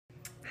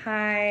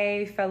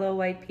Hi, fellow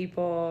white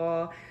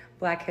people.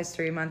 Black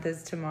History Month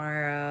is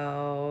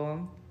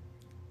tomorrow.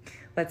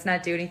 Let's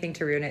not do anything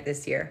to ruin it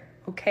this year.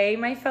 Okay,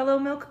 my fellow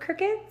milk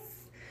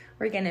crickets?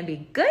 We're gonna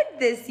be good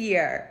this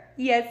year.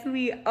 Yes,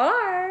 we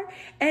are.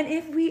 And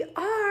if we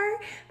are,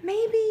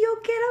 maybe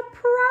you'll get a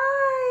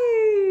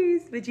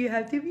prize. But you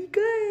have to be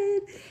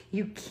good.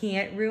 You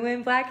can't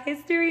ruin Black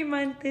History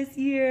Month this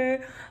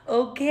year.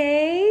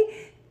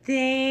 Okay?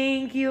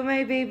 Thank you,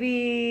 my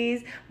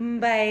babies.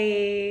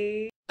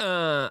 Bye.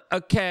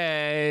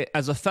 Okay.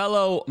 As a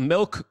fellow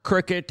milk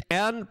cricket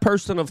and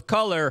person of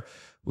color,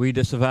 we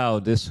disavow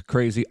this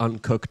crazy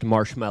uncooked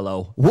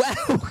marshmallow.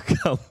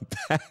 Welcome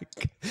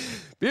back.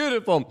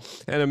 Beautiful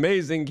and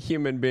amazing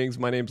human beings.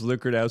 My name's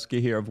Luke Rudowski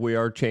here of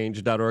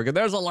wearechange.org. And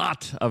there's a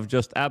lot of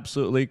just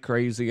absolutely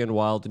crazy and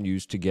wild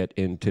news to get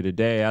into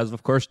today. As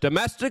of course,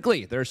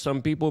 domestically, there's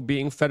some people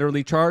being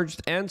federally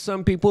charged and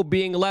some people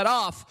being let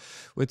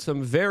off with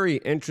some very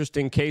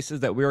interesting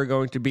cases that we are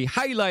going to be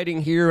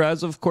highlighting here.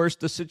 As of course,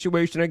 the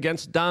situation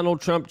against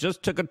Donald Trump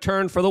just took a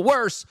turn for the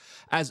worse,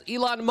 as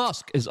Elon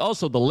Musk is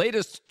also the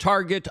latest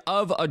target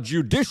of a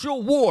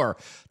judicial war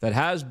that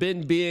has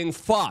been being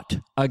fought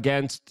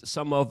against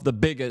some of the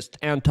biggest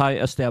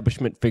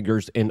anti-establishment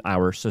figures in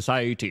our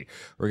society.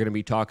 We're going to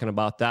be talking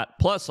about that,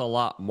 plus a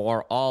lot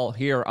more, all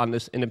here on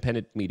this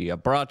independent media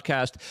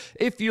broadcast.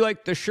 If you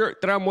like the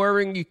shirt that I'm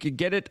wearing, you can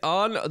get it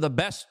on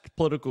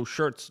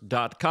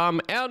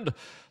thebestpoliticalshirts.com. And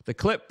the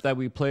clip that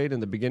we played in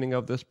the beginning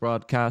of this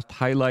broadcast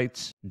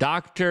highlights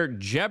Dr.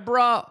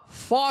 Deborah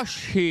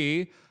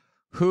Foshee,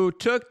 who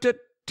took to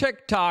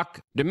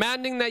TikTok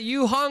demanding that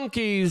you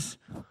honkies,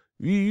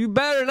 you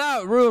better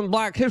not ruin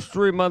Black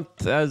History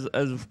Month, as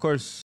of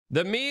course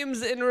the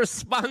memes in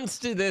response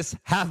to this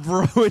have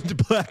ruined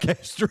Black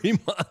History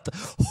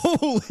Month.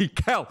 Holy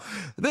cow.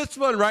 This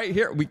one right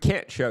here, we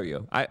can't show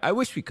you. I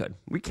wish we could.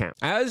 We can't.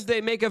 As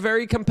they make a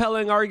very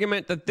compelling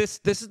argument that this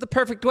is the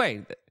perfect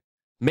way.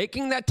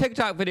 Making that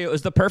TikTok video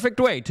is the perfect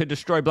way to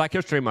destroy Black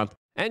History Month.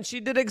 And she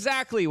did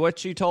exactly what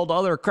she told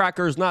other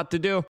crackers not to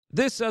do.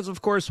 This, as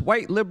of course,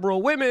 white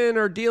liberal women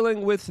are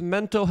dealing with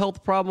mental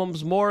health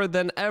problems more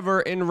than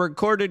ever in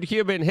recorded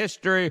human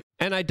history.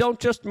 And I don't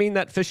just mean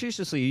that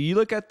facetiously. You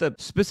look at the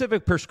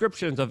specific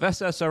prescriptions of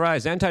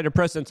SSRIs,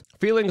 antidepressants,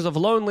 feelings of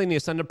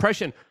loneliness and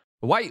depression.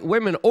 White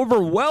women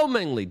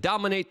overwhelmingly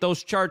dominate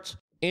those charts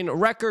in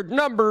record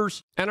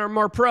numbers and are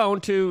more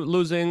prone to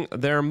losing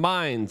their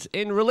minds.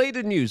 In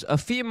related news, a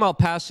female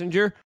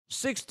passenger,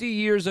 60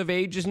 years of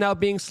age, is now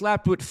being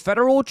slapped with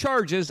federal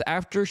charges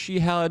after she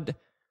had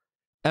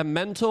a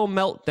mental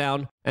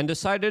meltdown and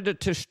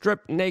decided to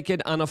strip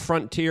naked on a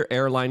Frontier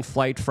airline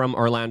flight from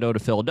Orlando to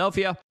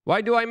Philadelphia.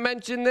 Why do I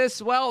mention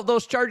this? Well,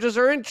 those charges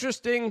are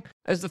interesting,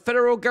 as the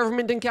federal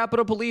government and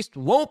Capitol Police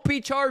won't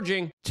be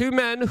charging two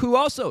men who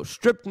also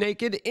stripped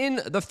naked in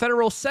the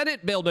federal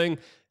Senate building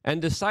and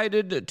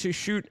decided to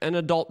shoot an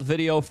adult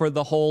video for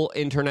the whole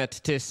internet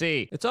to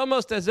see. It's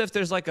almost as if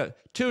there's like a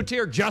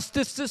two-tier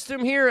justice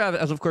system here,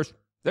 as of course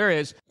there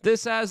is.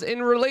 This as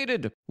in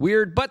related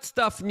weird butt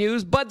stuff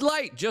news, Bud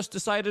Light just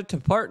decided to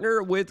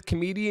partner with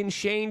comedian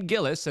Shane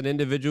Gillis, an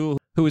individual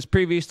who was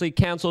previously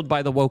canceled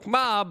by the woke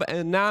mob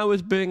and now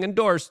is being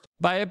endorsed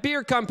by a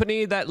beer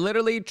company that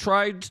literally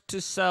tried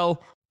to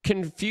sell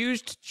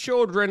confused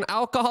children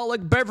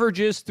alcoholic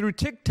beverages through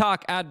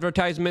TikTok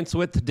advertisements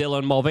with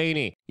Dylan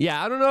Mulvaney.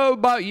 Yeah, I don't know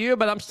about you,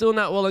 but I'm still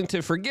not willing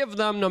to forgive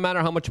them, no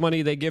matter how much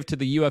money they give to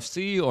the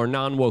UFC or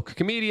non-woke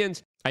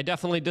comedians. I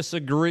definitely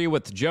disagree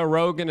with Joe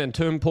Rogan and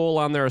Tim Pool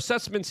on their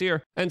assessments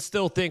here, and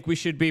still think we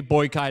should be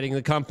boycotting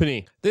the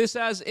company. This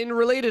as in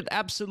related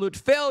absolute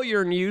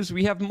failure news,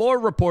 we have more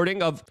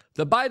reporting of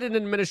the Biden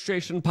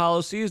administration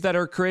policies that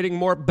are creating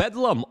more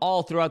bedlam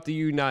all throughout the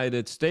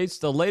United States,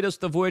 the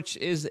latest of which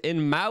is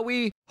in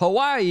Maui,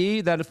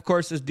 Hawaii, that of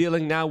course is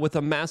dealing now with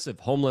a massive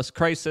homeless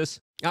crisis,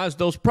 as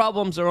those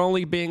problems are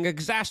only being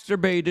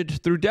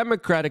exacerbated through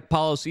Democratic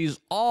policies,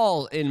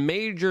 all in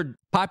major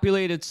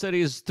populated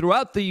cities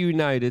throughout the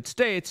United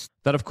States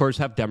that, of course,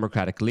 have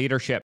Democratic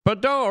leadership.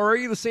 But don't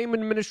worry, the same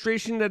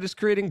administration that is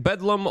creating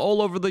bedlam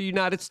all over the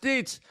United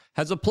States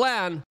has a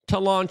plan to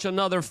launch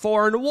another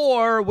foreign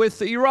war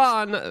with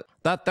Iran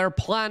that they're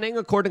planning,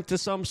 according to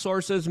some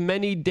sources,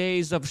 many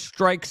days of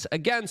strikes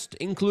against,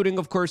 including,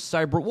 of course,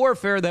 cyber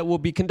warfare that will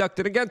be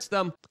conducted against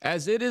them,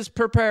 as it is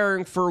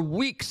preparing for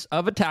weeks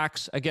of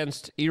attacks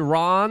against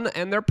Iran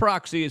and their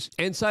proxies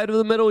inside of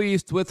the Middle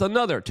East, with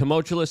another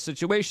tumultuous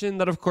situation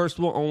that, of course,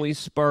 will only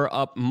spur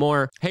up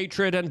more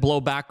hatred and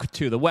blowback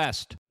to the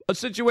West. A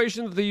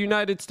situation that the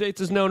United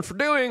States is known for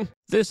doing.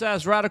 This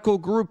as radical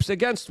groups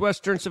against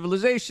Western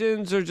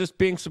civilizations are just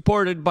being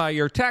supported by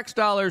your tax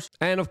dollars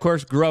and, of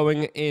course,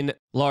 growing in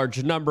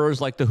large numbers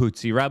like the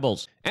Houthi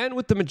rebels. And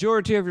with the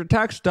majority of your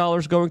tax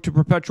dollars going to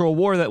perpetual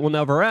war that will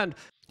never end,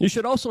 you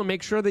should also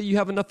make sure that you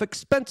have enough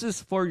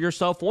expenses for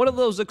yourself. One of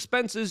those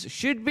expenses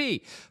should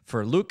be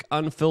for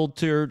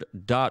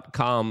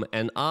LukeUnfiltered.com,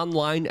 an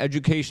online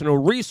educational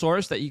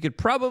resource that you could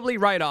probably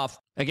write off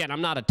Again,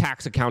 I'm not a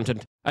tax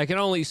accountant. I can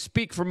only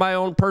speak from my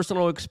own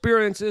personal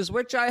experiences,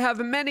 which I have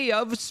many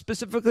of,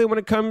 specifically when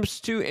it comes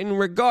to in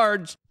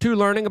regards to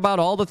learning about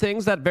all the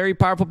things that very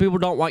powerful people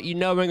don't want you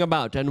knowing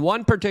about. And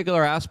one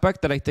particular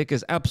aspect that I think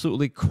is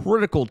absolutely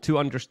critical to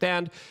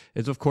understand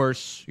is, of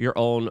course, your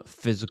own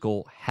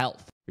physical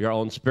health, your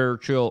own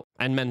spiritual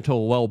and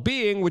mental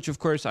well-being, which, of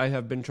course, I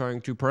have been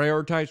trying to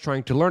prioritize,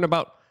 trying to learn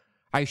about.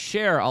 I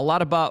share a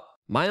lot about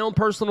my own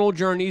personal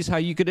journeys, how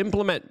you could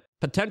implement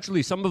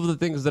potentially some of the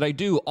things that I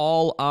do,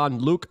 all on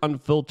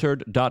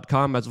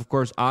lukeunfiltered.com, as of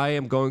course I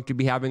am going to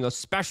be having a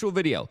special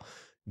video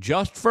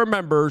just for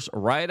members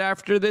right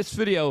after this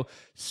video,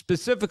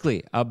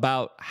 specifically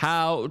about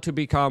how to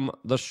become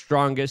the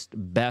strongest,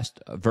 best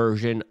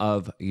version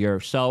of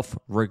yourself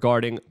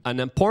regarding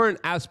an important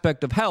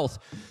aspect of health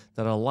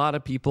that a lot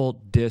of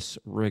people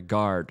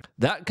disregard.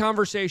 That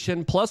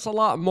conversation, plus a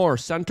lot more,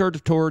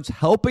 centered towards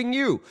helping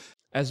you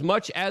as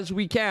much as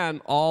we can,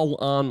 all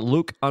on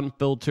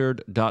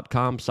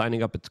lukeunfiltered.com.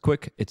 Signing up, it's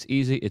quick, it's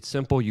easy, it's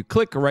simple. You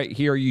click right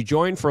here, you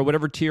join for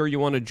whatever tier you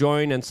want to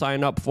join and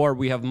sign up for.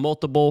 We have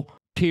multiple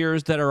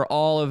tiers that are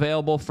all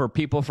available for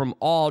people from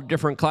all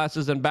different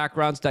classes and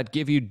backgrounds that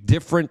give you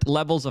different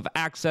levels of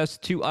access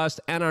to us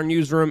and our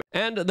newsroom,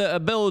 and the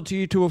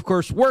ability to, of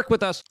course, work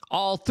with us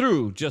all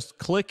through just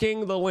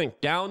clicking the link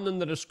down in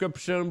the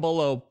description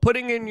below,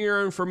 putting in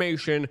your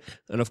information,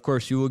 and of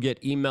course you will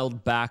get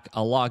emailed back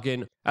a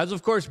login. As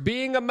of course,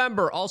 being a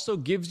member also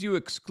gives you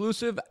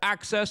exclusive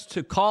access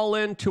to call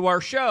in to our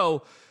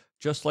show,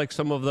 just like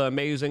some of the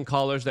amazing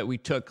callers that we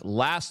took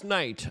last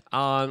night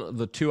on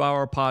the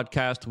 2-hour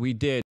podcast we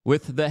did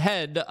with the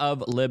head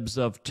of Libs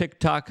of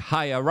TikTok,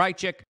 Haya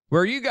Raichik,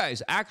 where you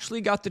guys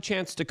actually got the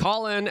chance to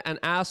call in and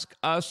ask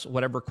us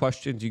whatever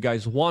questions you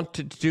guys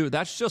wanted to do.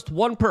 That's just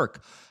one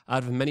perk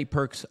out of many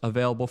perks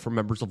available for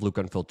members of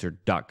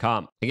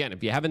lukeunfiltered.com. Again,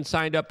 if you haven't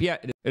signed up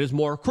yet, it is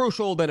more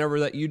crucial than ever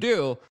that you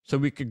do so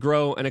we could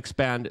grow and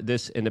expand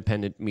this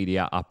independent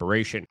media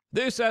operation.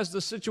 This, as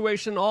the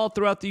situation all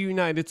throughout the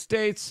United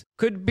States,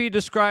 could be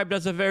described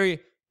as a very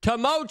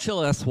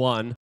tumultuous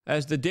one,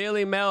 as the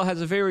Daily Mail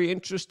has a very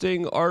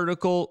interesting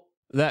article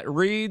that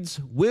reads,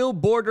 "Will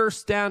border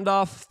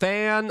standoff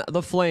fan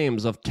the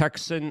flames of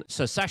Texan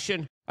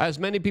secession?" As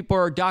many people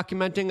are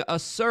documenting a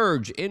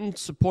surge in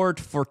support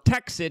for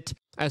Texit,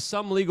 as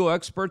some legal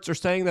experts are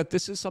saying that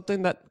this is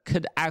something that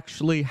could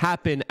actually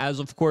happen, as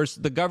of course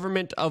the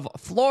government of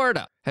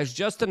Florida has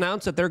just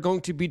announced that they're going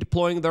to be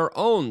deploying their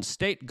own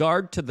state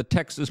guard to the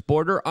Texas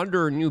border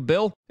under a new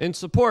bill in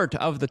support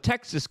of the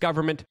Texas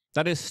government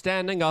that is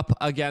standing up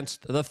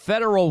against the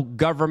federal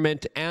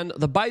government and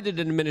the Biden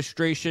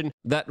administration,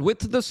 that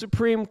with the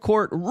Supreme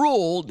Court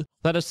ruled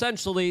that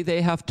essentially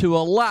they have to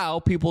allow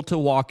people to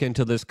walk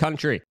into this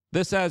country.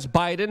 This as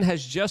Biden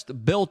has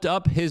just built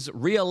up his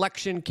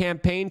re-election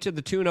campaign to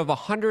the tune of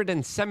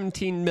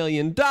 $117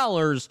 million,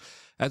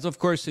 as of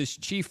course his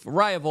chief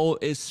rival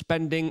is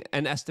spending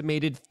an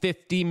estimated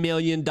 $50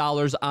 million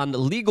on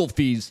legal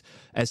fees,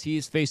 as he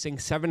is facing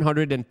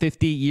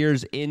 750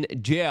 years in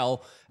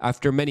jail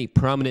after many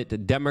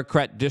prominent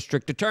Democrat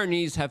district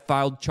attorneys have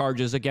filed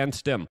charges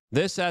against him.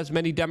 This as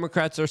many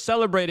Democrats are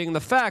celebrating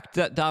the fact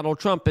that Donald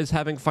Trump is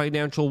having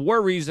financial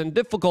worries and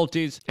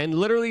difficulties and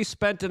literally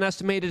spent an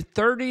estimated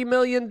 $30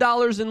 million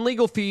in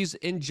legal fees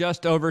in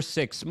just over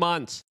 6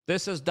 months.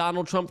 This as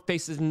Donald Trump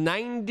faces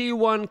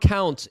 91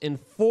 counts in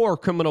 4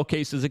 criminal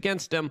cases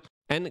against him,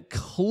 and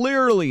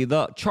clearly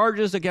the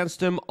charges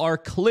against him are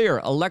clear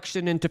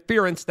election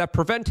interference that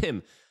prevent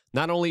him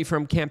not only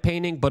from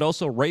campaigning, but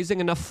also raising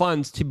enough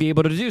funds to be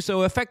able to do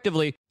so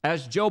effectively,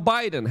 as Joe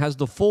Biden has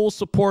the full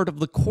support of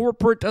the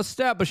corporate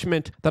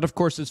establishment that, of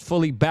course, is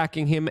fully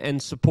backing him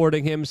and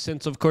supporting him,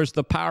 since, of course,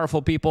 the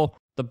powerful people,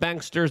 the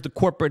banksters, the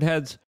corporate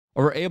heads,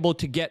 are able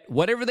to get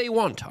whatever they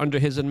want under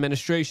his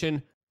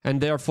administration, and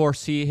therefore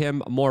see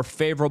him more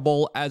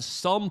favorable, as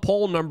some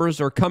poll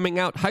numbers are coming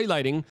out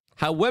highlighting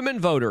how women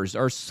voters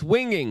are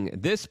swinging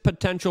this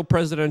potential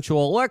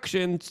presidential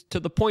election to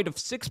the point of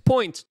 6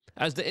 points,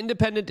 as The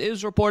Independent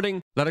is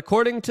reporting that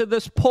according to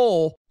this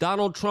poll,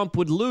 Donald Trump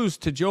would lose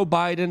to Joe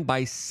Biden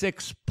by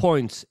 6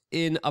 points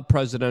in a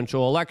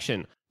presidential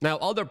election. Now,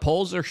 other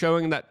polls are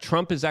showing that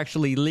Trump is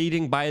actually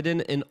leading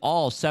Biden in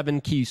all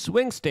 7 key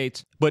swing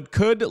states, but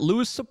could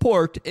lose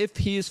support if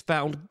he is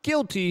found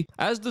guilty,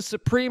 as the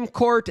Supreme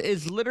Court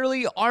is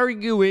literally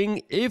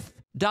arguing if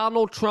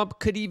Donald Trump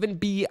could even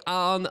be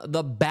on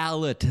the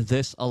ballot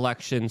this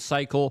election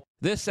cycle.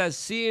 This as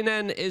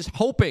CNN is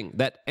hoping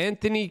that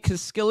Anthony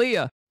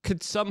Scalia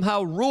could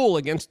somehow rule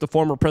against the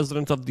former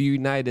president of the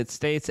United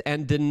States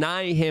and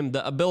deny him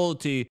the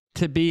ability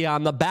to be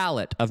on the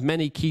ballot of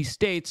many key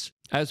states,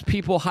 as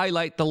people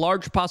highlight the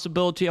large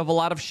possibility of a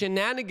lot of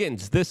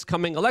shenanigans this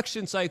coming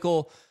election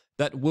cycle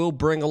that will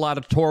bring a lot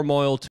of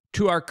turmoil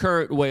to our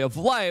current way of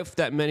life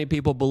that many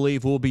people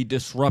believe will be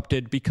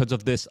disrupted because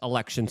of this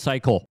election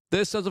cycle.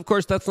 This says, of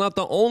course, that's not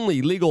the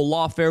only legal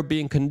lawfare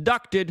being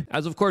conducted,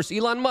 as of course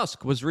Elon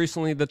Musk was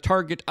recently the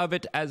target of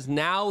it, as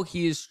now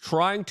he is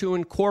trying to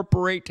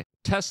incorporate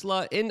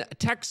Tesla in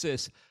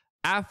Texas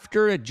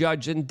after a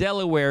judge in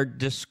Delaware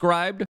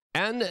described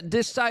and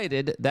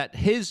decided that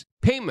his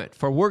payment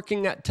for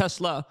working at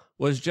Tesla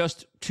was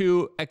just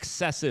too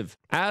excessive.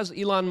 As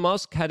Elon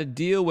Musk had a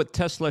deal with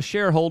Tesla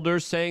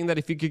shareholders saying that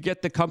if he could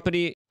get the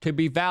company to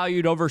be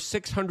valued over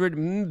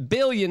 $600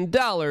 billion,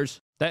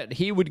 that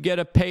he would get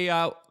a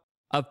payout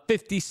of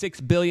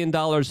 $56 billion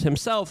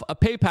himself, a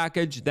pay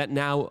package that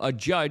now a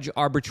judge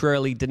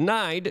arbitrarily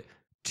denied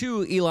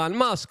to Elon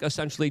Musk,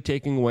 essentially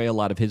taking away a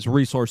lot of his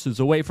resources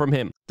away from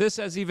him. This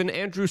as even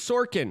Andrew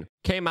Sorkin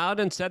came out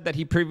and said that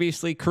he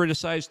previously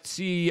criticized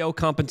CEO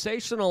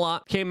compensation a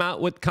lot, came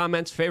out with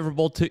comments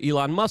favorable to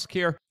Elon Musk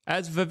here,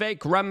 as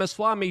Vivek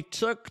Ramaswamy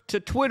took to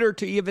Twitter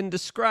to even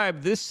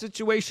describe this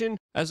situation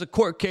as a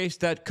court case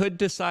that could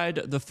decide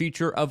the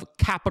future of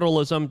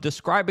capitalism,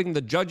 describing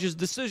the judge's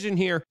decision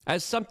here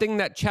as something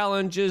that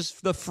challenges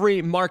the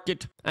free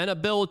market and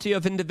ability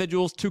of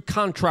individuals to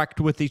contract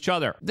with each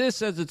other.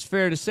 This, as it's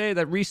fair to say,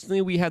 that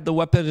recently we had the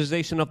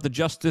weaponization of the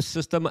justice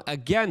system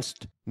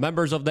against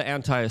members of the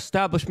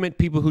anti-establishment,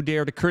 people who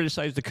dare to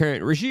criticize the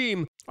current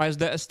regime, as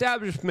the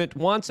establishment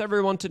wants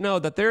everyone to know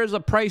that there is a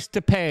price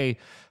to pay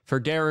for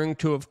daring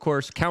to, of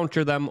course,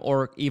 counter them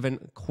or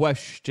even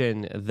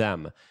question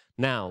them.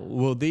 Now,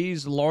 will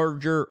these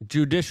larger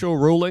judicial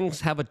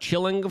rulings have a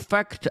chilling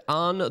effect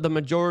on the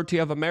majority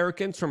of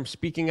Americans from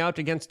speaking out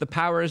against the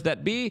powers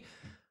that be?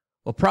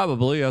 Well,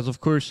 probably, as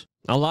of course,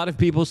 a lot of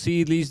people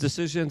see these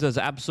decisions as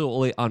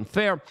absolutely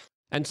unfair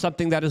and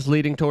something that is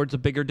leading towards a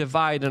bigger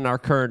divide in our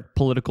current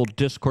political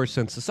discourse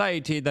in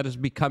society that is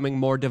becoming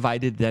more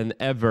divided than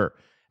ever.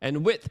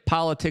 And with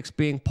politics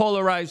being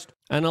polarized,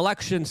 an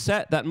election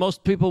set that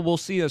most people will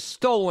see as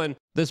stolen,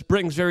 this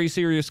brings very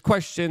serious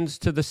questions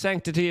to the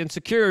sanctity and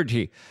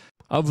security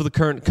of the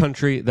current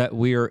country that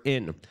we are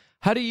in.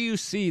 How do you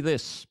see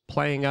this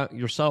playing out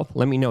yourself?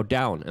 Let me know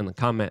down in the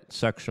comment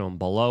section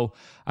below.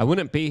 I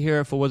wouldn't be here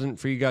if it wasn't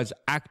for you guys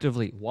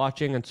actively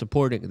watching and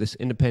supporting this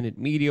independent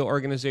media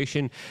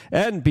organization.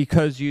 And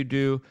because you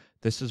do,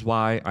 this is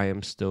why I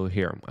am still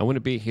here. I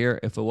wouldn't be here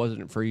if it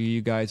wasn't for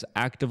you guys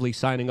actively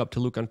signing up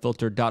to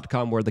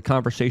LukeUnfiltered.com, where the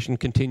conversation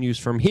continues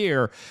from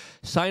here.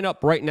 Sign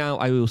up right now.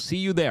 I will see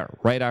you there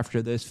right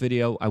after this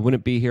video. I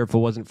wouldn't be here if it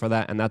wasn't for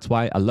that, and that's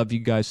why I love you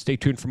guys. Stay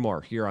tuned for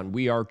more here on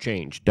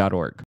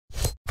wearechange.org.